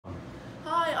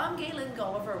I'm Galen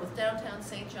Gulliver with Downtown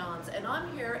St. John's, and I'm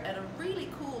here at a really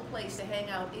cool place to hang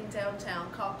out in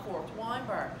downtown called Cork'd Wine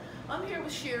Bar. I'm here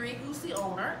with Sherrie, who's the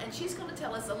owner, and she's going to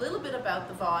tell us a little bit about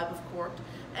the vibe of Cork'd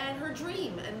and her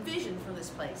dream and vision for this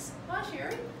place. Hi,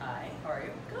 Sherrie. Hi, how are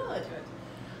you? Good.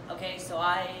 Good. Okay, so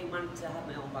I wanted to have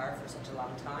my own bar for such a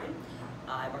long time.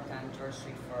 I worked on George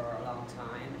Street for a long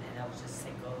time, and I was just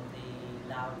sick of the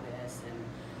loudness and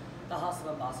the hustle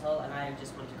and bustle, and I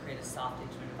just wanted to create a soft,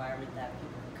 intimate environment that people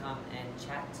could come and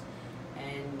chat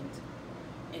and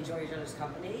enjoy each other's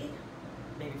company,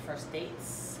 maybe first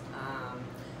dates.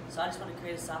 So I just want to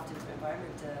create a soft, intimate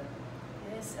environment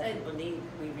that people need.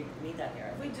 We need that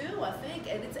here. We do, I think,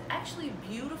 and it's actually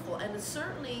beautiful, and it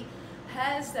certainly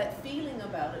has that feeling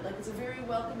about it. Like, it's a very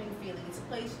welcoming feeling. It's a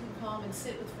place you can come and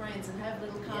sit with friends and have a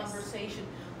little conversation,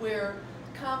 where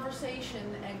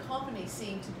conversation and company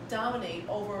seem to dominate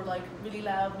over like really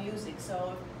loud music.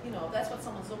 So, you know, if that's what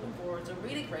someone's looking for, it's a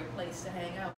really great place to hang out.